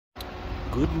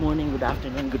Good morning, good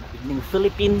afternoon, good evening,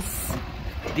 Philippines.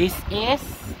 This is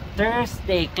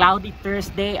Thursday, cloudy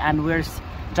Thursday, and we're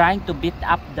trying to beat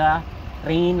up the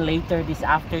rain later this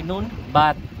afternoon,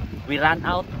 but we ran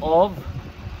out of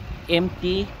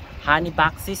empty honey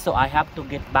boxes, so I have to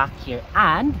get back here.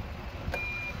 And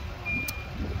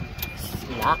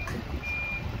luck,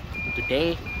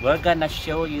 today we're gonna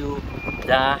show you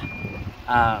the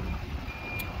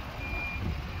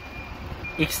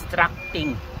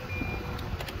extracting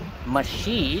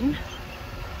machine.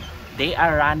 They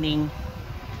are running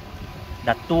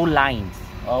the two lines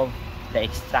of the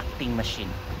extracting machine.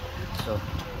 So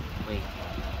wait,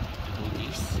 do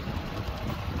this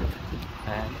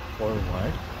and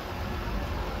forward.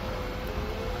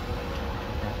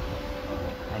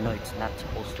 I know it's not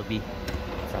supposed to be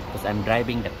because I'm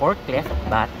driving the forklift,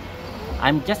 but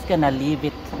I'm just gonna leave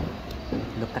it.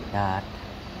 Look at that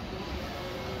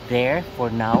there for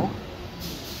now.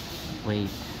 Wait,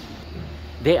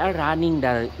 they are running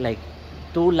the like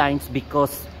two lines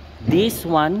because these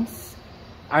ones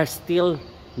are still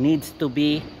needs to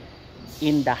be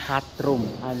in the hot room,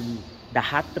 and the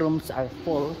hot rooms are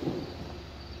full.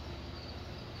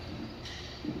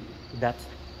 That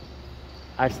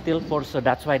are still full, so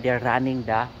that's why they're running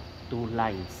the two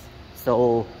lines.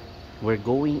 So we're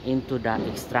going into the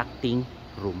extracting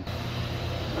room.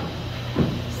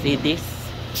 See this?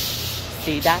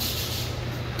 See that?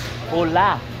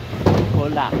 Hola,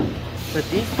 hola. So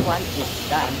this one is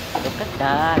done. Look at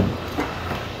that.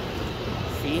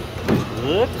 See?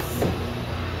 Oops.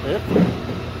 Oops.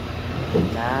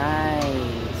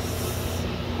 Nice.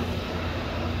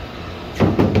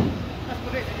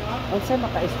 Ang saan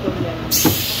maka-istorya?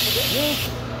 Yes.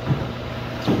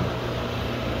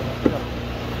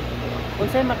 Kung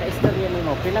saan maka-istorya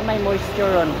mo? Pila may moisture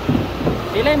ron?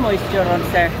 Pila yung moisture ron,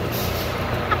 sir?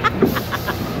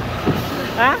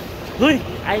 Ha? Uy!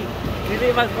 Ay!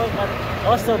 Hindi mag-focus.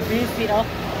 Oh, so busy, oh.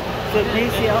 So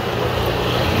busy, oh.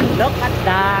 Look at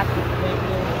that.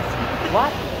 What?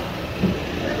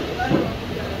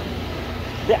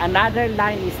 The another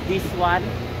line is this one.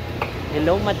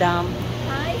 Hello, madam.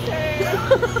 Hi, sir.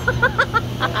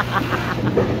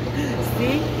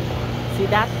 See? See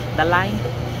that? The line?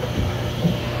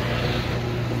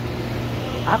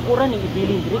 Ako rin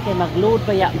i-bilin diri kay mag-load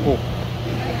pa ya ko.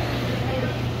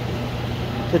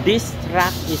 So this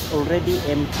truck is already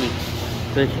empty.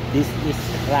 So this is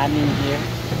running here.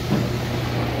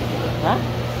 Huh?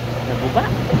 Nabuba?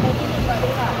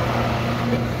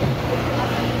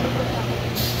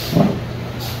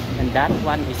 And that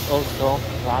one is also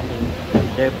running.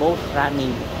 They're both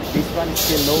running. This one is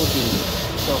still loading.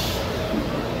 So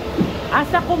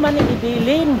asa ko man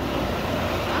i-bilin?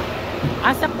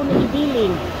 Asa ko ni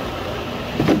i-bilin?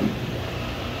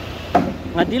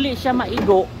 Nga dili siya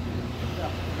maigo.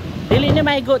 Dili ni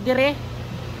maigo dire?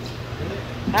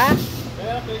 Ha?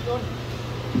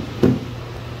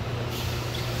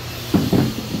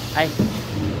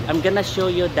 I'm gonna show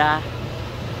you the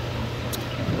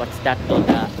what's that called?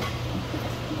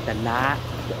 The knot.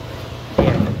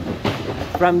 There.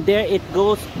 From there it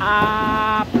goes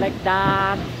up like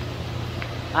that,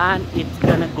 and it's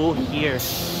gonna go here.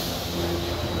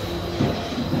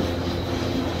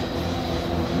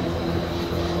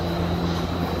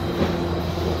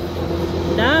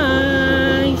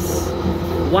 Nice.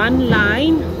 One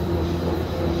line.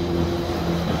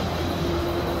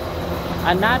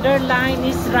 Another line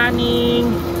is running.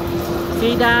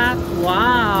 See that?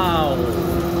 Wow.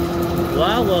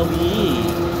 Wow, wowee.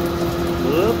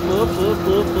 Whoop, whoop, whoop,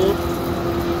 whoop, whoop.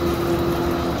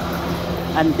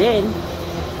 And then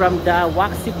from the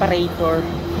wax separator,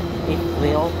 it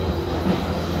will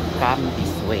come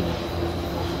this way.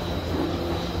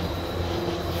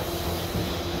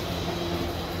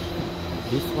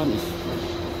 This one is,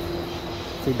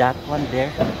 see that one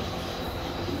there?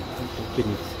 Open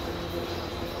it.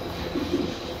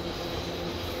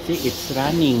 See, it's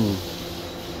running.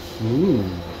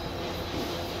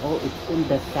 Oh, it's on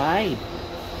the side.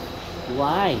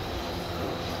 Why?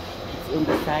 It's on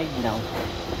the side now.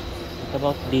 What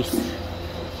about this?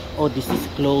 Oh, this is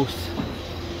closed.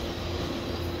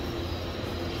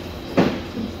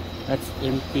 That's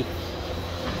empty.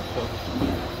 So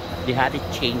they had it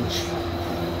changed.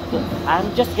 So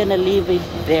I'm just gonna leave it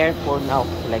there for now,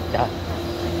 like that,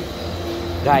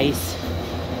 guys,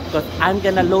 because I'm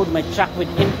gonna load my truck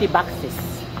with empty boxes.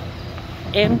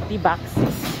 Empty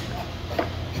boxes.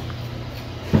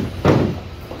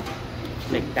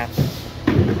 Like that.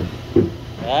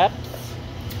 Up.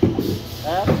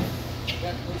 Up.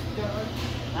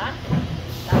 Ha?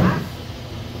 Taas?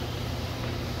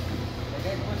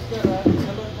 Lagay ko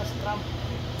sa loob na strum.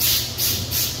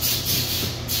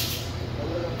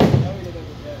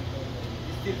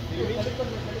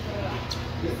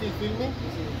 You still filming?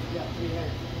 Yeah, we have.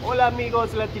 Hola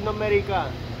amigos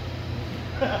Latinoamérica.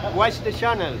 Watch the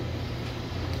channel.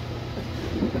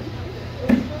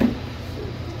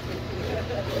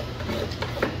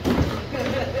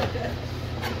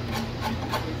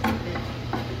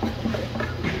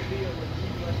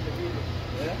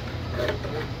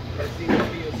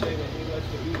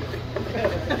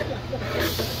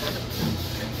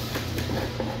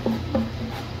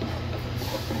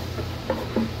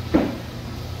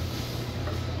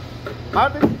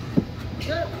 Martin?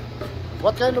 Yeah.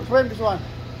 What kind of frame this one?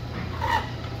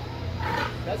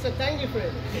 That's a tiny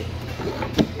frame.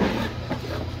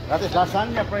 That is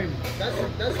lasagna frame.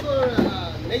 That's for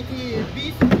native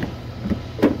beef.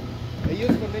 I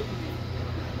use for native beef.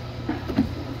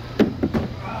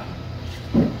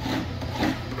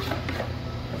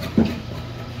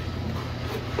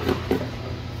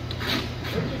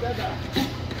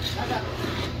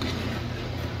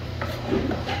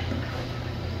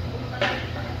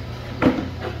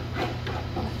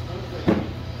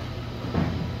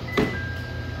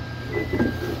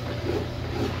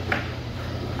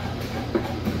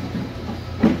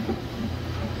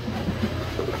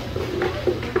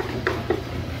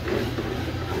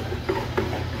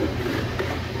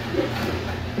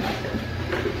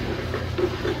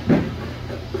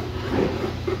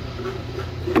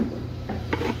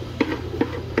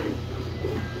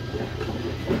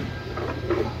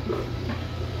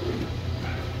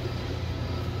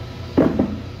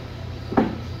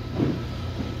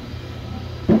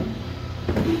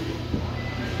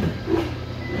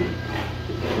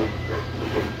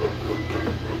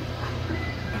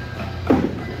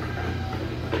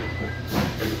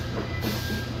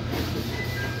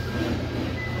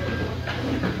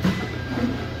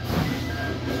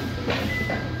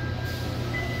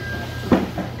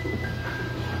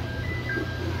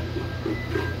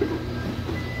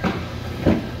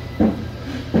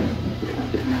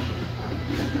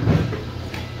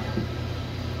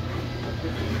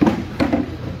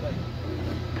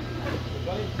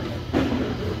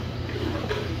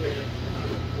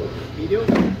 Video.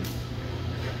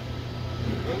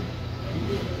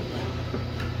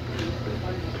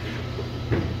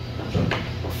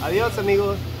 Adios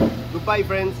amigos. Goodbye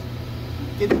friends.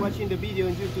 Keep watching the video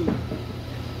on YouTube.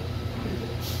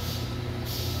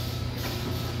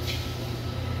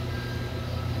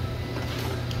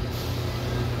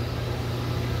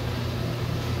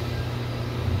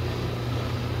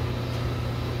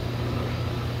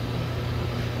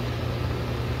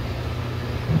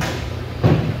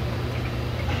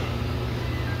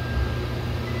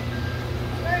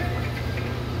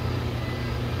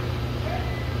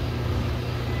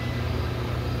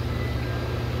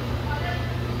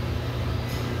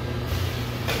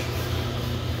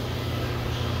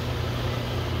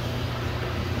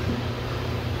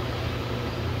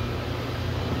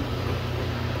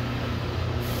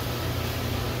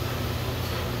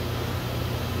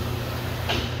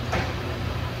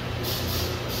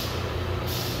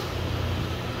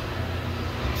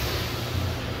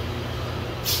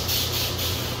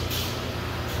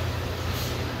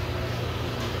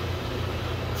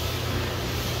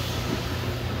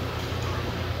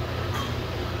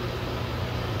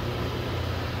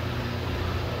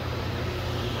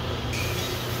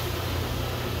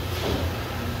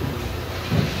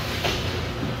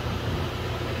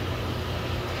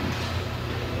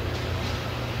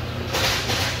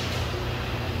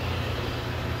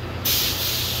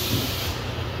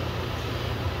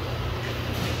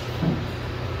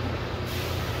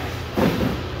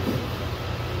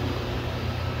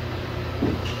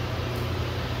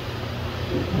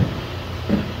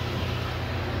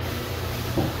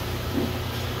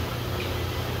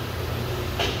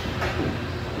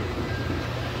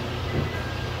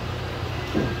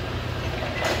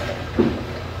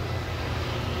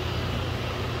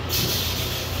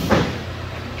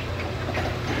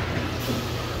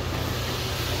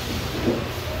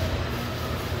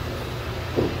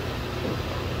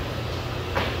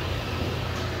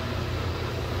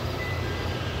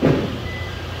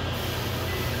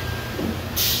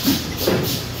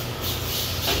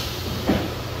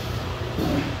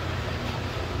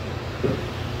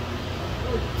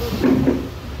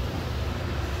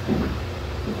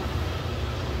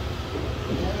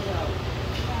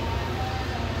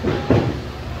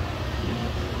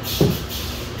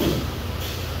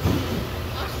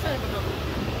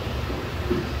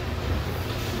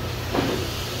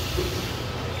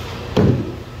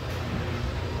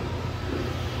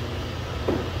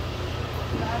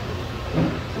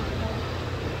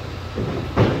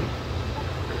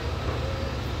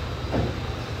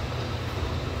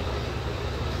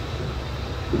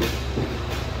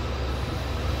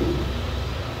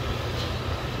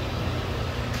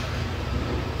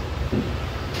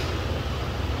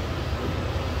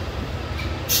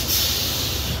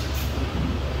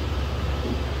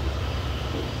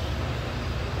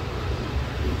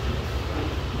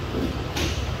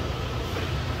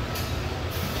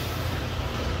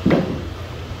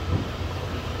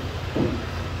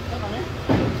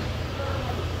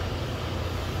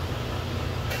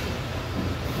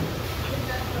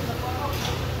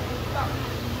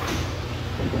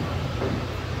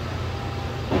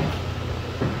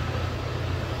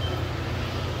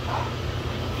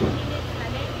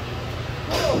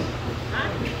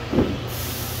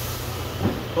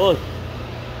 Oh,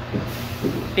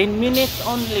 10 minutes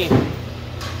only.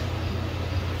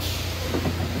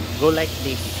 Go like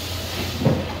this.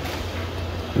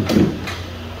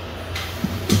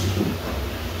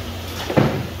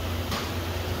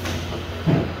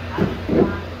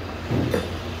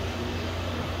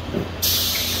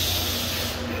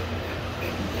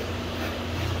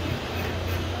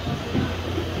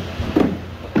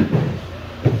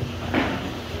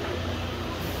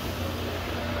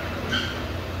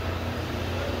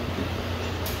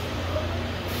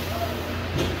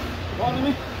 Ano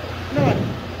ni? Ano ba?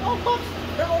 Oh, box.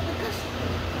 Pero bigas.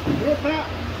 Bro, kaya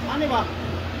ano ba?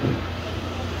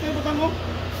 Kaya butang mo?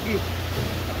 Sige.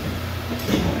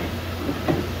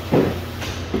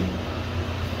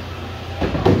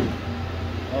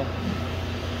 Oh.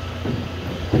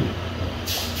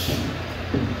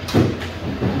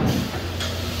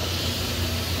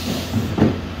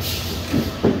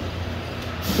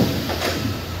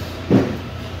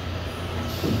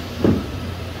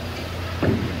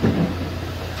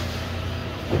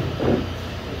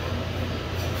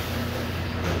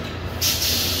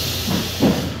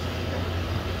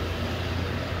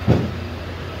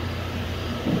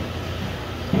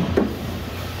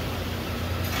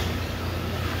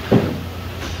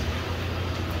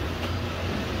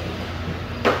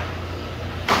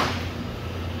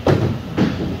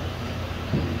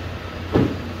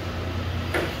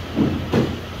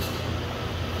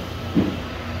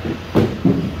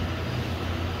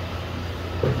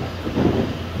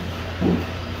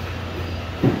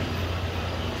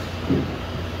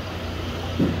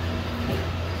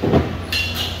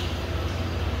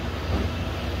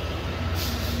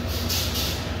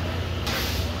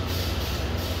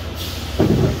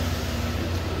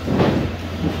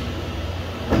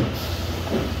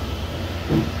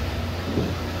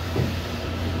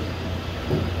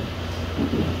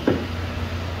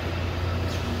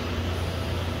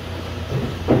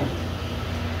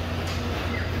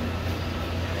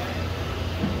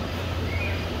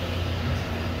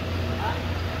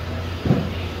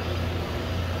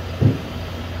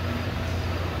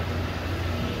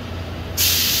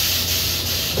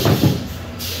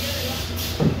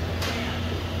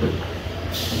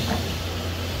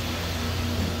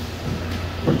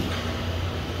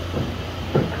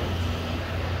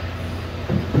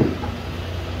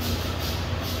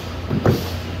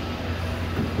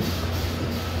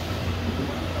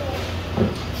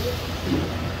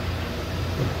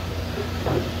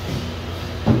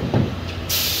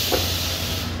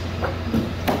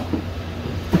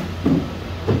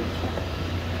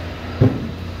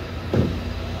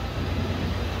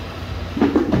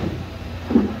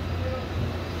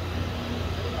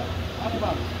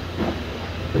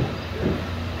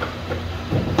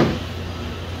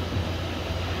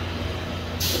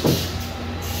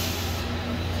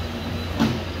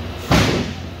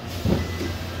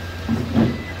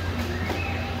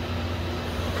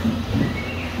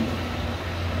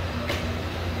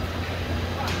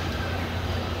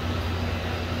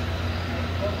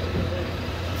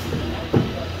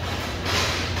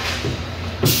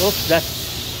 Oops, that's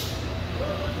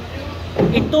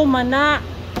ito mana.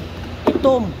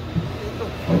 Itom.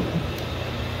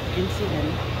 Kinsi na.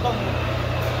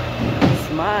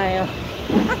 Smile.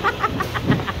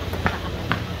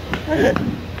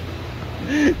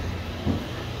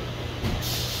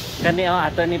 Kani oh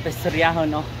ato ni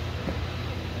pesuryahon oh.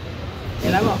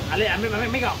 Kailan mo? Ali,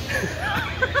 amigo.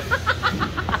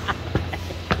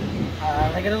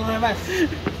 Nagano nga mas.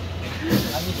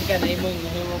 Ang isika na imong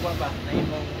pa. Na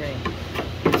imong kay.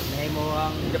 Na imong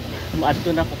ang Maadto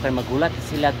na ko kay magulat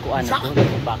sila ko ano ko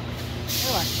back.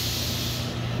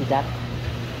 See that?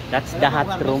 That's the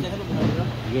hot room.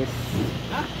 Yes.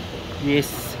 Yes.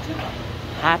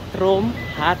 Hot room,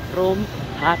 hot room,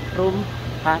 hot room,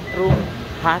 hot room,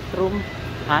 hot room,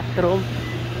 hot room.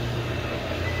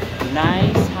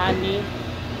 Nice honey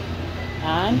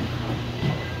and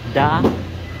the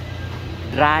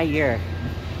dryer,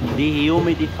 the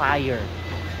humidifier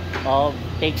of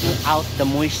taking out the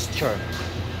moisture.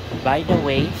 By the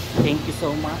way, thank you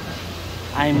so much.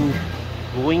 I'm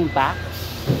going back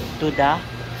to the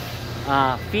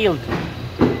field.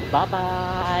 Bye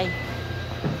bye.